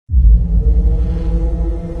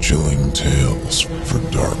Dark tales for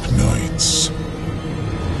dark nights.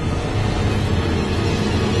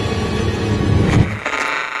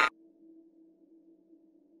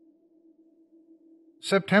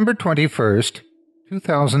 September 21st,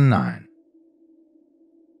 2009.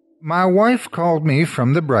 My wife called me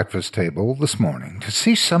from the breakfast table this morning to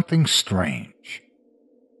see something strange.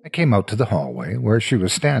 I came out to the hallway where she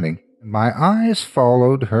was standing, and my eyes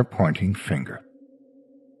followed her pointing finger.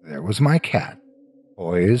 There was my cat,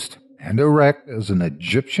 poised and erect as an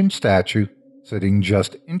Egyptian statue, sitting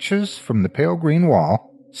just inches from the pale green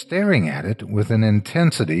wall, staring at it with an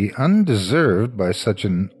intensity undeserved by such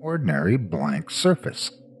an ordinary blank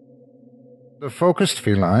surface. The focused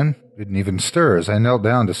feline didn't even stir as I knelt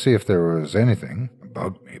down to see if there was anything, a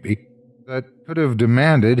bug maybe, that could have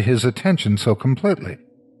demanded his attention so completely.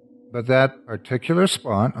 But that particular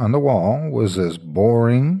spot on the wall was as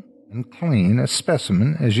boring and clean a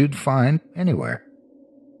specimen as you'd find anywhere.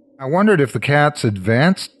 I wondered if the cat's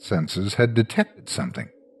advanced senses had detected something,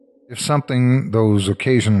 if something those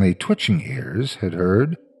occasionally twitching ears had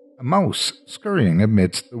heard, a mouse scurrying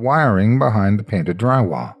amidst the wiring behind the painted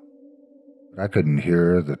drywall. But I couldn't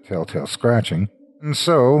hear the telltale scratching, and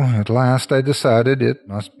so at last I decided it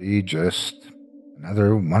must be just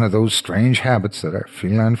another one of those strange habits that our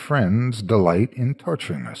feline friends delight in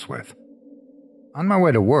torturing us with. On my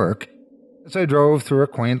way to work, as I drove through a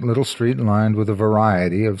quaint little street lined with a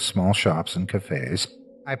variety of small shops and cafes,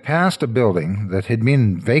 I passed a building that had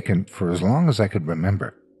been vacant for as long as I could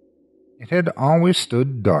remember. It had always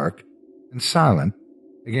stood dark and silent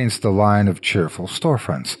against the line of cheerful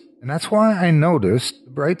storefronts, and that's why I noticed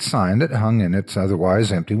the bright sign that hung in its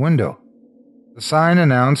otherwise empty window. The sign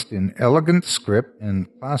announced in elegant script and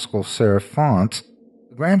classical serif fonts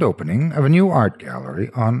the grand opening of a new art gallery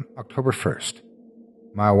on October 1st.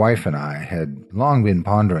 My wife and I had long been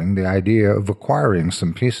pondering the idea of acquiring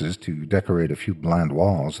some pieces to decorate a few bland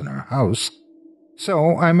walls in our house,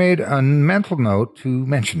 so I made a mental note to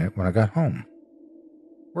mention it when I got home.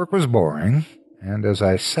 Work was boring, and as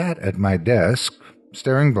I sat at my desk,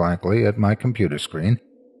 staring blankly at my computer screen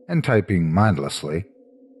and typing mindlessly,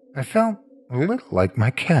 I felt a little like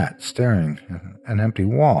my cat staring at an empty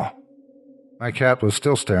wall. My cat was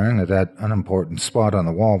still staring at that unimportant spot on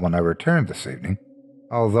the wall when I returned this evening,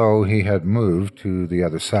 although he had moved to the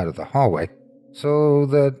other side of the hallway, so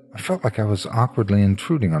that I felt like I was awkwardly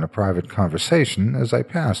intruding on a private conversation as I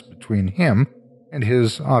passed between him and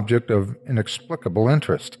his object of inexplicable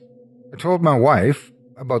interest. I told my wife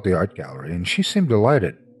about the art gallery, and she seemed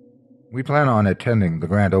delighted. We plan on attending the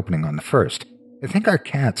grand opening on the 1st. I think our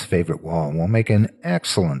cat's favorite wall will make an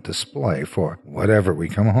excellent display for whatever we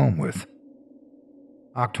come home with.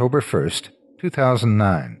 October 1st,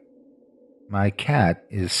 2009. My cat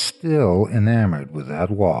is still enamored with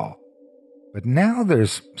that wall. But now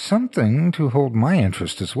there's something to hold my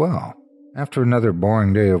interest as well. After another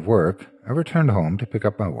boring day of work, I returned home to pick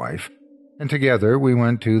up my wife, and together we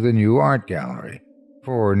went to the new art gallery.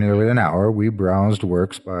 For nearly an hour, we browsed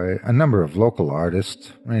works by a number of local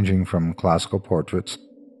artists, ranging from classical portraits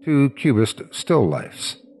to cubist still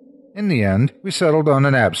lifes. In the end, we settled on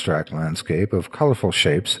an abstract landscape of colorful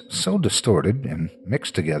shapes so distorted and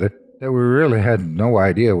mixed together that we really had no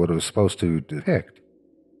idea what it was supposed to depict.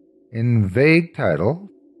 In vague title,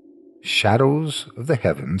 Shadows of the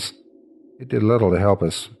Heavens, it did little to help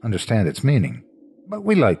us understand its meaning. But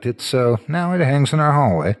we liked it, so now it hangs in our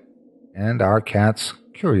hallway, and our cat's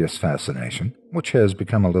curious fascination, which has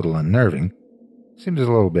become a little unnerving, seems a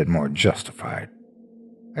little bit more justified.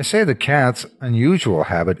 I say the cat's unusual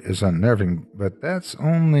habit is unnerving, but that's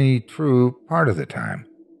only true part of the time.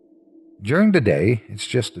 During the day, it's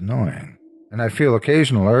just annoying, and I feel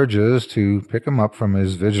occasional urges to pick him up from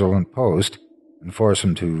his vigilant post and force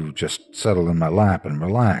him to just settle in my lap and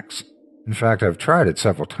relax. In fact, I've tried it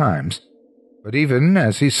several times, but even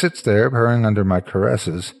as he sits there purring under my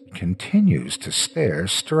caresses, he continues to stare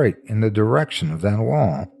straight in the direction of that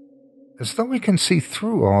wall, as though he can see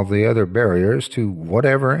through all the other barriers to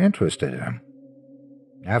whatever interested him.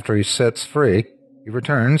 After he sets free, he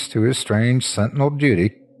returns to his strange sentinel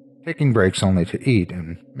duty, taking breaks only to eat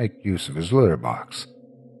and make use of his litter box.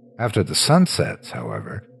 After the sun sets,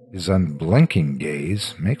 however, his unblinking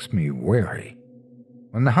gaze makes me wary.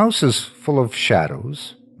 When the house is full of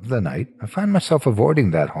shadows of the night, I find myself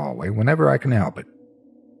avoiding that hallway whenever I can help it.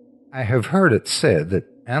 I have heard it said that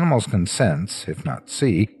animals can sense, if not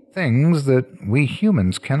see, things that we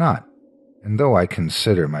humans cannot, and though I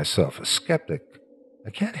consider myself a skeptic, I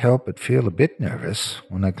can't help but feel a bit nervous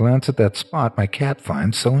when I glance at that spot my cat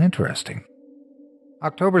finds so interesting.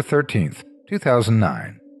 October 13th,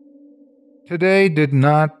 2009. Today did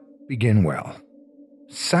not begin well.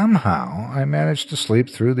 somehow I managed to sleep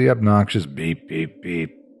through the obnoxious beep, beep,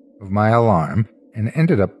 beep of my alarm and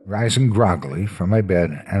ended up rising groggily from my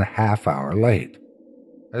bed a half hour late.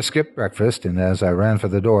 I skipped breakfast, and as I ran for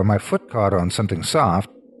the door, my foot caught on something soft,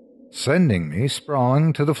 sending me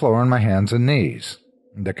sprawling to the floor on my hands and knees.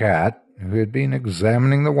 The cat, who had been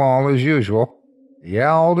examining the wall as usual,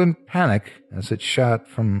 yelled in panic as it shot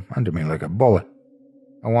from under me like a bullet.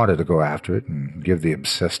 I wanted to go after it and give the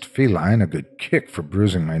obsessed feline a good kick for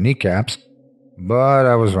bruising my kneecaps, but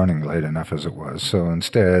I was running late enough as it was, so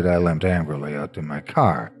instead I limped angrily out to my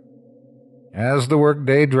car. As the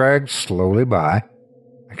workday dragged slowly by,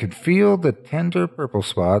 I could feel the tender purple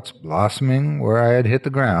spots blossoming where I had hit the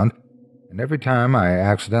ground, and every time I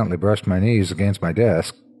accidentally brushed my knees against my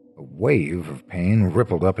desk, a wave of pain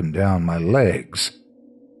rippled up and down my legs.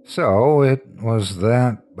 So it was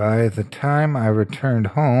that by the time I returned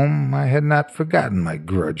home, I had not forgotten my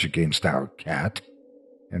grudge against our cat,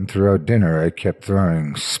 and throughout dinner I kept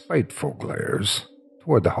throwing spiteful glares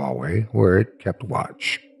toward the hallway where it kept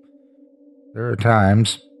watch. There are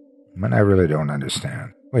times when I really don't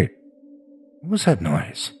understand. Wait, what was that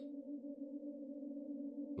noise?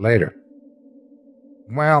 Later.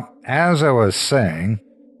 Well, as I was saying,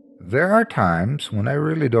 there are times when I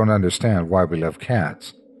really don't understand why we love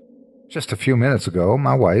cats. Just a few minutes ago,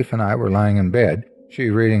 my wife and I were lying in bed, she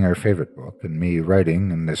reading her favorite book and me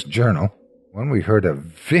writing in this journal, when we heard a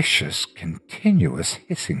vicious, continuous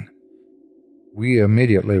hissing. We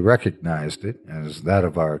immediately recognized it as that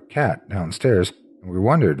of our cat downstairs, and we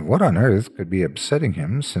wondered what on earth could be upsetting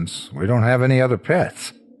him since we don't have any other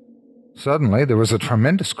pets. Suddenly, there was a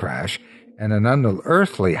tremendous crash, and an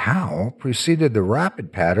unearthly howl preceded the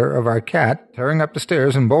rapid patter of our cat tearing up the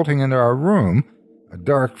stairs and bolting into our room, a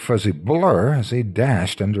dark, fuzzy blur as he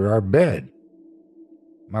dashed under our bed.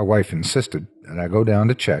 My wife insisted that I go down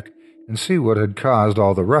to check and see what had caused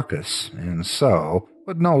all the ruckus, and so,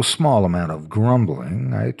 with no small amount of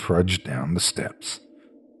grumbling, I trudged down the steps.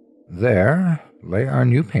 There lay our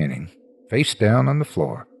new painting, face down on the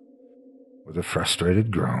floor. With a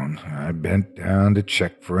frustrated groan, I bent down to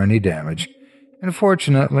check for any damage, and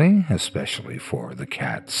fortunately, especially for the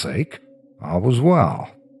cat's sake, all was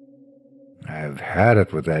well. I've had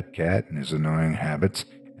it with that cat and his annoying habits,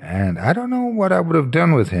 and I don't know what I would have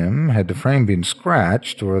done with him had the frame been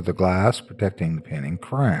scratched or the glass protecting the painting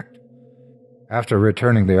cracked. After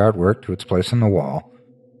returning the artwork to its place on the wall,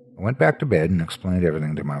 I went back to bed and explained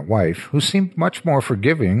everything to my wife, who seemed much more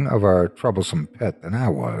forgiving of our troublesome pet than I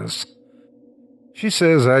was. She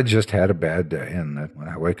says I just had a bad day and that when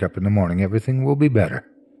I wake up in the morning everything will be better.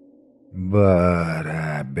 But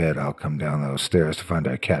I bet I'll come down those stairs to find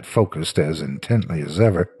our cat focused as intently as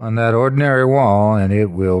ever on that ordinary wall, and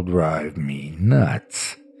it will drive me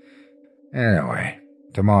nuts. Anyway,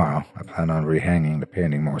 tomorrow I plan on rehanging the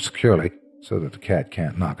painting more securely so that the cat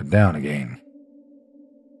can't knock it down again.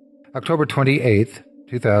 October 28th,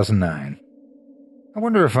 2009. I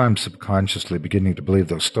wonder if I'm subconsciously beginning to believe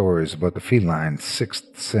those stories about the feline's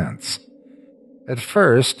sixth sense. At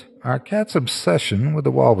first, our cat's obsession with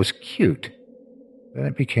the wall was cute. Then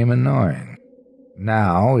it became annoying.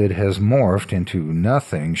 Now it has morphed into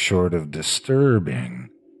nothing short of disturbing.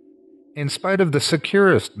 In spite of the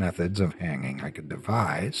securest methods of hanging I could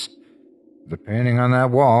devise, the painting on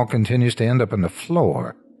that wall continues to end up on the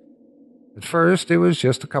floor. At first, it was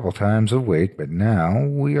just a couple times a week, but now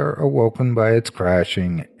we are awoken by its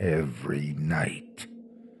crashing every night.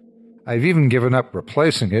 I've even given up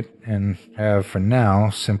replacing it and have for now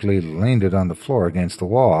simply leaned it on the floor against the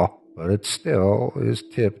wall, but it still is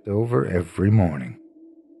tipped over every morning.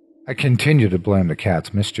 I continue to blame the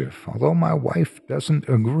cat's mischief, although my wife doesn't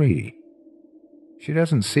agree. She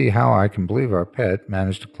doesn't see how I can believe our pet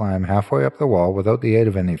managed to climb halfway up the wall without the aid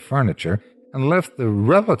of any furniture and lift the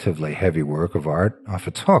relatively heavy work of art off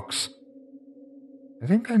its hooks. I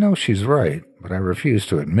think I know she's right, but I refuse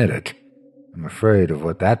to admit it. I'm afraid of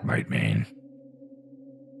what that might mean.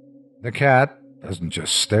 The cat doesn't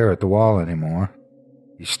just stare at the wall anymore.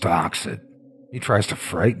 He stalks it. He tries to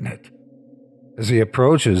frighten it. As he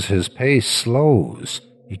approaches, his pace slows.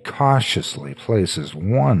 He cautiously places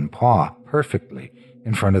one paw perfectly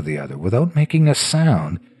in front of the other without making a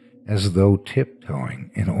sound, as though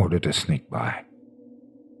tiptoeing in order to sneak by.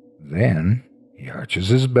 Then he arches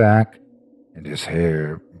his back, and his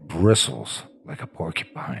hair bristles like a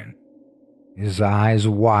porcupine. His eyes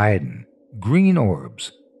widen, green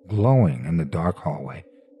orbs glowing in the dark hallway,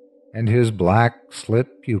 and his black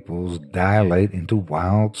slit pupils dilate into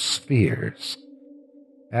wild spheres.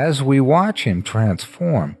 As we watch him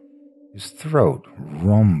transform, his throat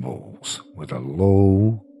rumbles with a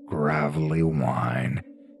low, gravelly whine,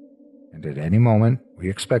 and and at any moment we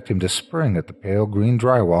expect him to spring at the pale green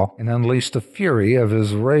drywall and unleash the fury of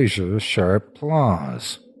his razor-sharp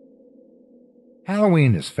claws.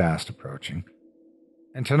 Halloween is fast approaching,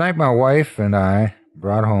 and tonight my wife and I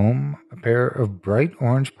brought home a pair of bright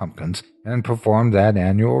orange pumpkins and performed that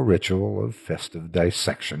annual ritual of festive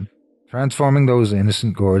dissection, transforming those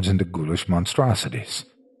innocent gourds into ghoulish monstrosities.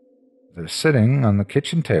 They're sitting on the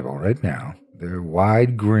kitchen table right now, their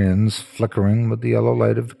wide grins flickering with the yellow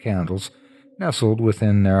light of the candles nestled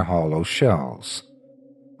within their hollow shells.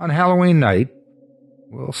 On Halloween night,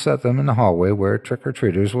 we'll set them in the hallway where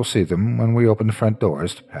trick-or-treaters will see them when we open the front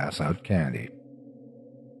doors to pass out candy.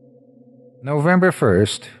 November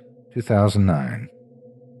 1st, 2009.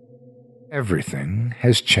 Everything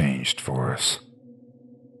has changed for us.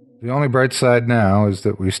 The only bright side now is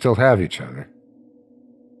that we still have each other.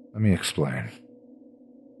 Let me explain.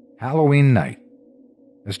 Halloween night.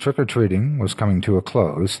 As trick-or-treating was coming to a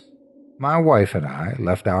close, my wife and I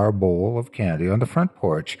left our bowl of candy on the front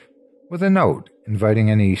porch with a note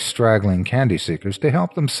inviting any straggling candy seekers to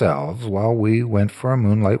help themselves while we went for a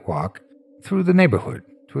moonlight walk through the neighborhood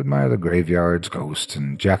to admire the graveyards, ghosts,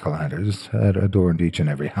 and jack-o'-lanterns that adorned each and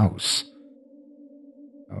every house.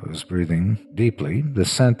 I was breathing deeply the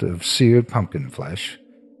scent of seared pumpkin flesh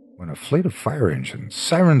when a fleet of fire engines,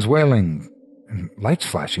 sirens wailing, and lights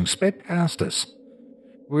flashing sped past us.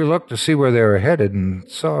 We looked to see where they were headed and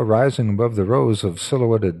saw rising above the rows of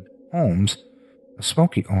silhouetted homes a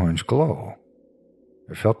smoky orange glow.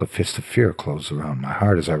 I felt the fist of fear close around my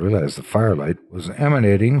heart as I realized the firelight was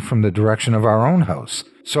emanating from the direction of our own house.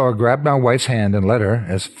 So I grabbed my wife's hand and led her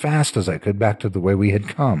as fast as I could back to the way we had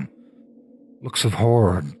come. Looks of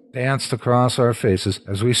horror danced across our faces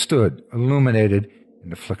as we stood, illuminated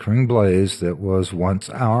in the flickering blaze that was once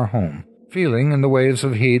our home, feeling in the waves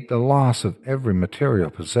of heat the loss of every material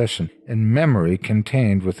possession and memory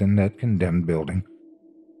contained within that condemned building.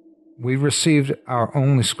 We received our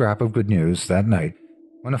only scrap of good news that night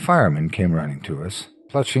when a fireman came running to us,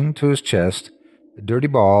 clutching to his chest a dirty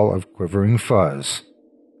ball of quivering fuzz.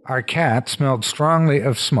 Our cat smelled strongly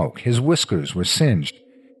of smoke, his whiskers were singed,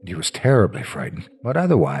 and he was terribly frightened, but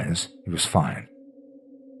otherwise he was fine.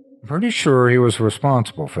 I'm pretty sure he was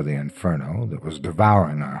responsible for the inferno that was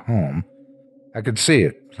devouring our home. I could see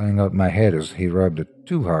it playing out in my head as he rubbed it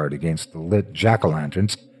too hard against the lit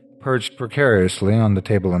jack-o'-lanterns perched precariously on the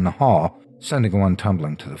table in the hall, sending one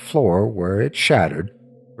tumbling to the floor where it shattered,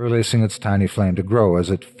 releasing its tiny flame to grow as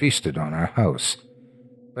it feasted on our house.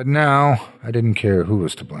 But now, I didn't care who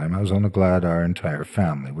was to blame. I was only glad our entire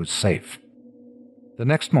family was safe. The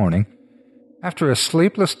next morning, after a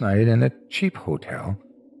sleepless night in a cheap hotel,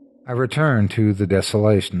 I returned to the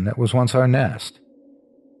desolation that was once our nest.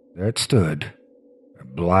 There it stood, a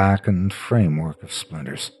blackened framework of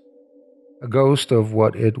splinters, a ghost of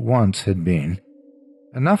what it once had been,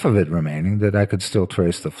 enough of it remaining that I could still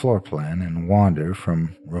trace the floor plan and wander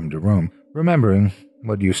from room to room, remembering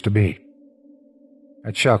what used to be.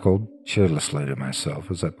 I chuckled cheerlessly to myself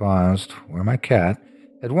as I paused where my cat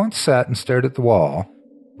had once sat and stared at the wall,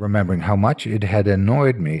 remembering how much it had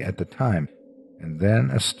annoyed me at the time, and then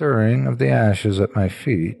a stirring of the ashes at my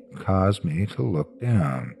feet caused me to look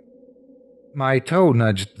down. My toe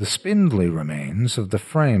nudged the spindly remains of the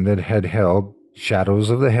frame that had held Shadows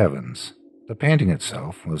of the Heavens. The painting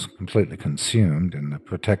itself was completely consumed, and the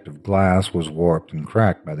protective glass was warped and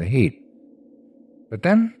cracked by the heat. But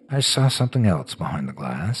then I saw something else behind the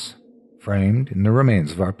glass, framed in the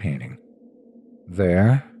remains of our painting.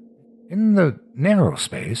 There, in the narrow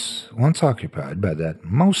space once occupied by that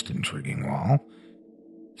most intriguing wall,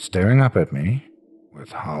 staring up at me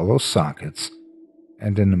with hollow sockets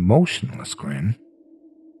and an emotionless grin,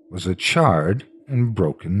 was a charred and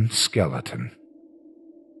broken skeleton.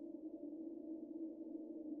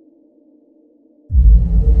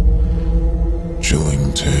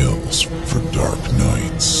 Chilling tales for dark